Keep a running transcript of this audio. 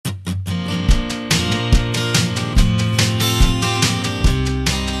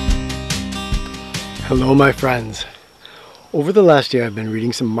Hello, my friends. Over the last year, I've been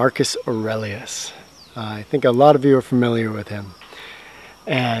reading some Marcus Aurelius. I think a lot of you are familiar with him,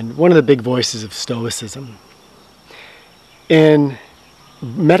 and one of the big voices of Stoicism. In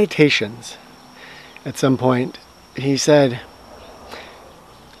Meditations, at some point, he said,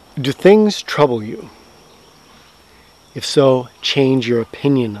 "Do things trouble you? If so, change your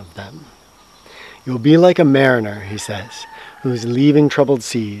opinion of them. You'll be like a mariner," he says, "who's leaving troubled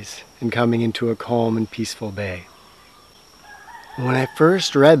seas and coming into a calm and peaceful bay." When I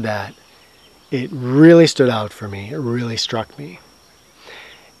first read that, it really stood out for me. It really struck me.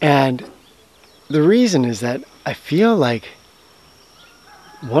 And the reason is that I feel like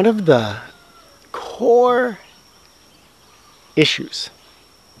one of the core issues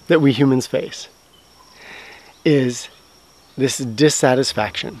that we humans face is this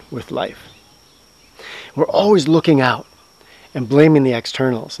dissatisfaction with life. We're always looking out and blaming the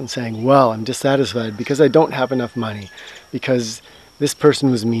externals and saying, well, I'm dissatisfied because I don't have enough money, because this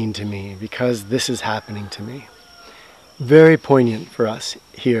person was mean to me, because this is happening to me. Very poignant for us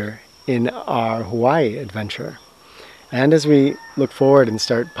here in our Hawaii adventure. And as we look forward and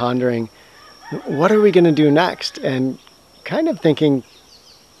start pondering, what are we going to do next? And kind of thinking,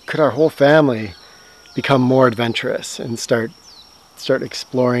 could our whole family become more adventurous and start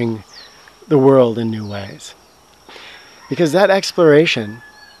exploring the world in new ways? Because that exploration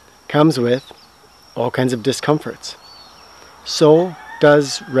comes with all kinds of discomforts. So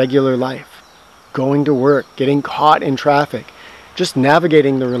does regular life. Going to work, getting caught in traffic, just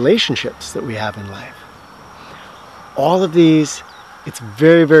navigating the relationships that we have in life. All of these, it's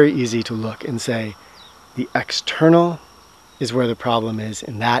very, very easy to look and say, the external is where the problem is,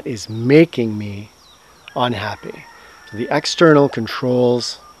 and that is making me unhappy. So the external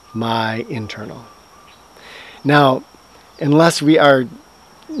controls my internal. Now, unless we are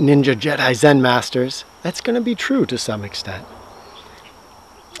ninja Jedi Zen masters, that's going to be true to some extent.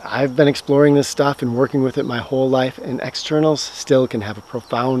 I've been exploring this stuff and working with it my whole life, and externals still can have a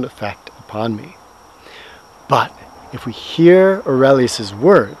profound effect upon me. But if we hear Aurelius's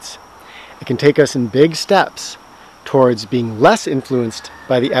words, it can take us in big steps towards being less influenced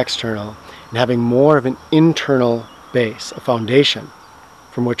by the external and having more of an internal base, a foundation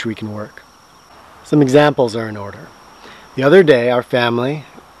from which we can work. Some examples are in order. The other day, our family,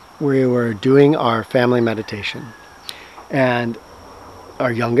 we were doing our family meditation, and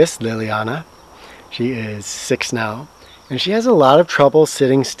our youngest, Liliana, she is 6 now, and she has a lot of trouble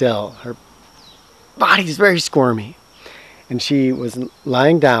sitting still. Her body's very squirmy, and she was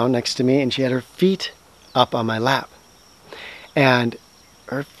lying down next to me, and she had her feet up on my lap, and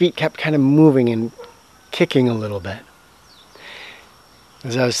her feet kept kind of moving and kicking a little bit.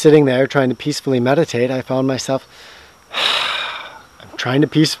 As I was sitting there trying to peacefully meditate, I found myself, I'm trying to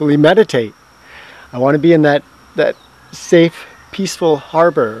peacefully meditate. I want to be in that safe, peaceful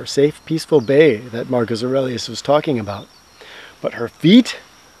harbor, or safe, peaceful bay that Marcus Aurelius was talking about. But her feet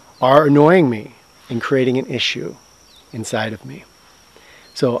are annoying me and creating an issue inside of me.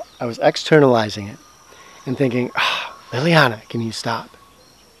 So I was externalizing it and thinking, Liliana, can you stop?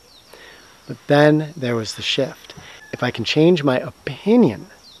 But then there was the shift. If I can change my opinion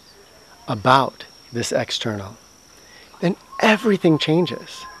about this external, then everything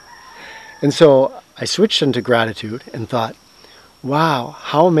changes. And so I switched into gratitude and thought, wow,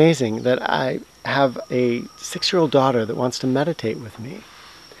 how amazing that I have a 6-year-old daughter that wants to meditate with me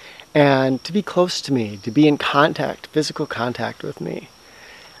and to be close to me, to be in contact, physical contact with me.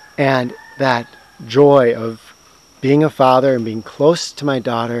 And that joy of being a father and being close to my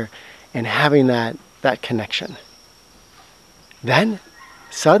daughter and having that connection. Then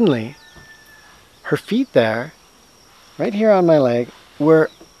suddenly her feet there, right here on my leg,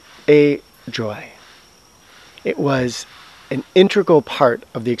 were a joy. It was an integral part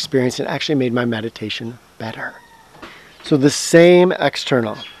of the experience and actually made my meditation better. So the same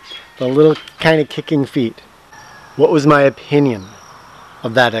external, the little kind of kicking feet, what was my opinion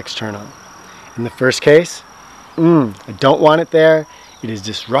of that external? In the first case, I don't want it there. It is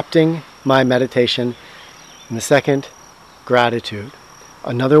disrupting my meditation. In the second, gratitude.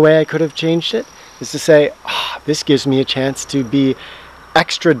 Another way I could have changed it is to say, this gives me a chance to be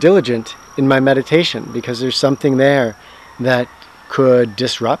extra diligent in my meditation because there's something there that could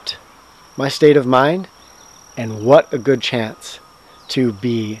disrupt my state of mind, and what a good chance to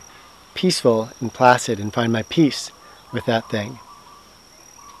be peaceful and placid and find my peace with that thing.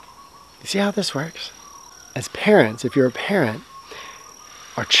 You see how this works? As parents, if you're a parent,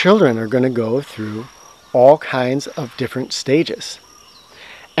 our children are going to go through all kinds of different stages.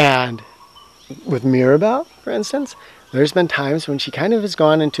 And with Mirabelle, for instance, there's been times when she kind of has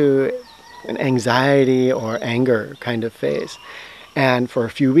gone into an anxiety or anger kind of phase. And for a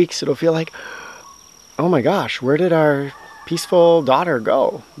few weeks, it'll feel like, oh my gosh, where did our peaceful daughter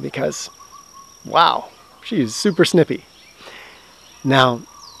go? Because, wow, she's super snippy. Now,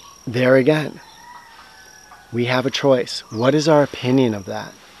 there again, we have a choice. What is our opinion of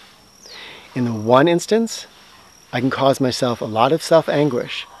that? In the one instance, I can cause myself a lot of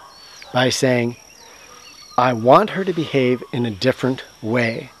self-anguish by saying, I want her to behave in a different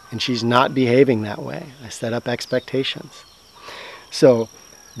way, and she's not behaving that way. I set up expectations. So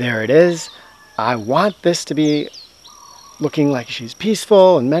there it is. I want this to be looking like she's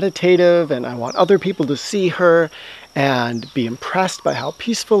peaceful and meditative, and I want other people to see her and be impressed by how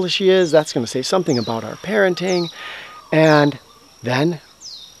peaceful she is. That's going to say something about our parenting. And then,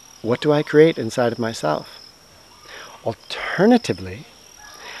 what do I create inside of myself? Alternatively,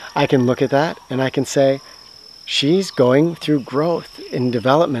 I can look at that and I can say, she's going through growth and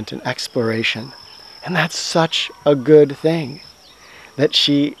development and exploration. And that's such a good thing, that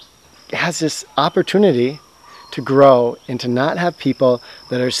she has this opportunity to grow and to not have people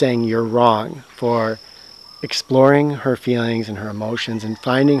that are saying you're wrong for exploring her feelings and her emotions and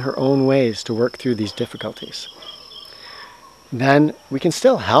finding her own ways to work through these difficulties. Then we can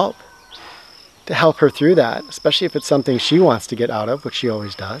still help her through that, especially if it's something she wants to get out of, which she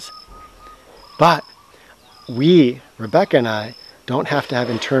always does. But we, Rebecca and I, don't have to have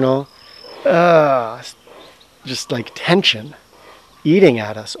internal just like tension eating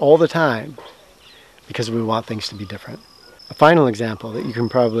at us all the time because we want things to be different. A final example that you can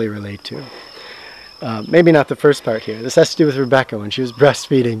probably relate to, maybe not the first part here. This has to do with Rebecca when she was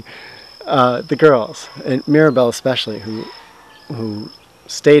breastfeeding the girls, and Mirabelle especially, who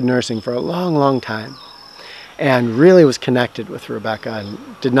stayed nursing for a long, long time and really was connected with Rebecca and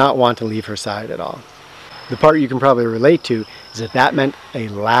did not want to leave her side at all. The part you can probably relate to is that meant a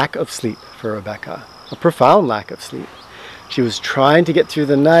lack of sleep for Rebecca, a profound lack of sleep. She was trying to get through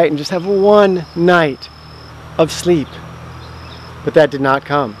the night and just have one night of sleep, but that did not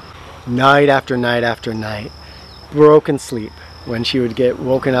come. Night after night after night, broken sleep when she would get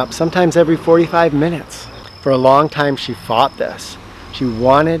woken up, sometimes every 45 minutes. For a long time she fought this. She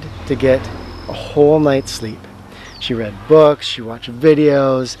wanted to get a whole night's sleep. She read books, she watched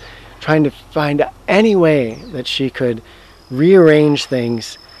videos, trying to find any way that she could rearrange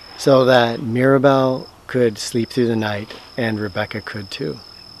things so that Mirabelle could sleep through the night and Rebecca could too.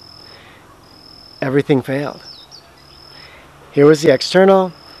 Everything failed. Here was the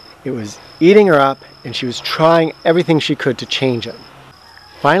external, it was eating her up, and she was trying everything she could to change it.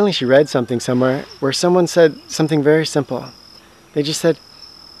 Finally, she read something somewhere where someone said something very simple. They just said,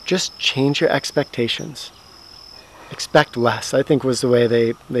 just change your expectations. Expect less, I think was the way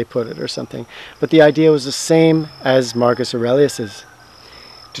they put it or something. But the idea was the same as Marcus Aurelius's,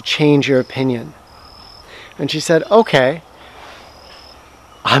 to change your opinion. And she said, okay,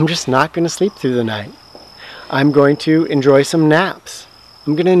 I'm just not going to sleep through the night. I'm going to enjoy some naps.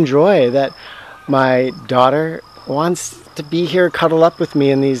 I'm going to enjoy that my daughter wants to be here, cuddle up with me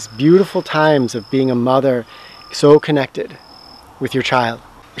in these beautiful times of being a mother, so connected with your child.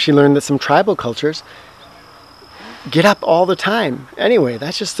 She learned that some tribal cultures get up all the time. Anyway,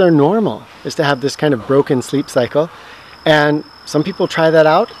 that's just their normal, is to have this kind of broken sleep cycle. And some people try that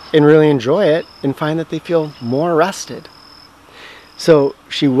out and really enjoy it and find that they feel more rested. So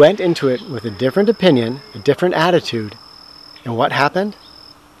she went into it with a different opinion, a different attitude. And what happened?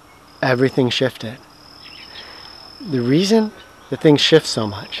 Everything shifted. The reason that things shift so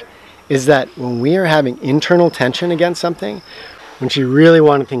much is that when we are having internal tension against something, when she really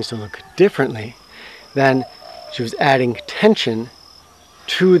wanted things to look differently, then she was adding tension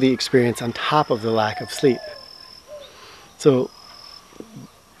to the experience on top of the lack of sleep. So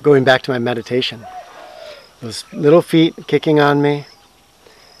going back to my meditation, those little feet kicking on me,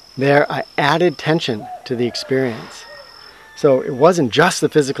 there I added tension to the experience. So it wasn't just the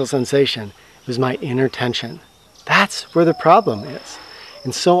physical sensation, it was my inner tension. That's where the problem is.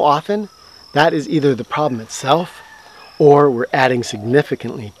 And so often, that is either the problem itself or we're adding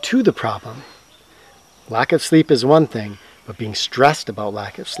significantly to the problem. Lack of sleep is one thing, but being stressed about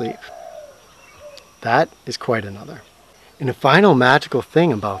lack of sleep, that is quite another. And a final magical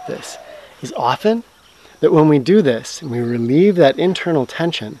thing about this is often that when we do this and we relieve that internal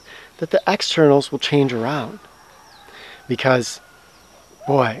tension, that the externals will change around. Because,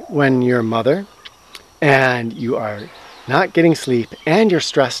 boy, when you're a mother and you are not getting sleep and you're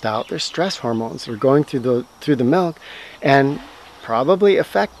stressed out, there's stress hormones that are going through the milk and probably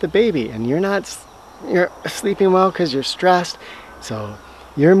affect the baby, and you're sleeping well because you're stressed, so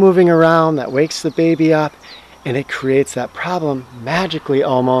you're moving around, that wakes the baby up, and it creates that problem magically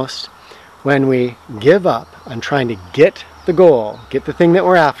almost When we give up on trying to get the goal, get the thing that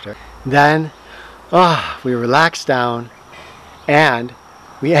we're after, then we relax down and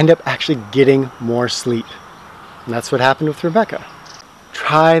we end up actually getting more sleep. And that's what happened with Rebecca.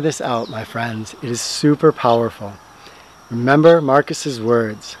 Try this out, my friends. It is super powerful. Remember Marcus's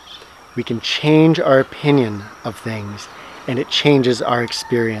words. We can change our opinion of things, and it changes our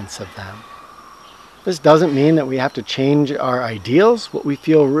experience of them. This doesn't mean that we have to change our ideals, what we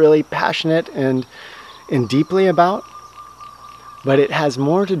feel really passionate and deeply about, but it has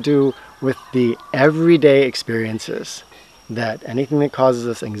more to do with the everyday experiences, that anything that causes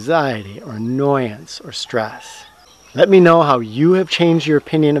us anxiety or annoyance or stress. Let me know how you have changed your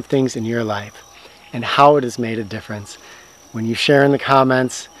opinion of things in your life and how it has made a difference. When you share in the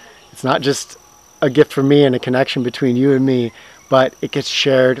comments, it's not just a gift for me and a connection between you and me, but it gets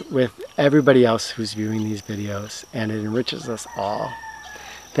shared with everybody else who's viewing these videos, and it enriches us all.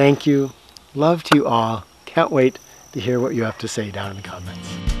 Thank you. Love to you all. Can't wait to hear what you have to say down in the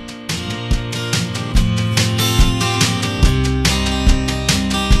comments.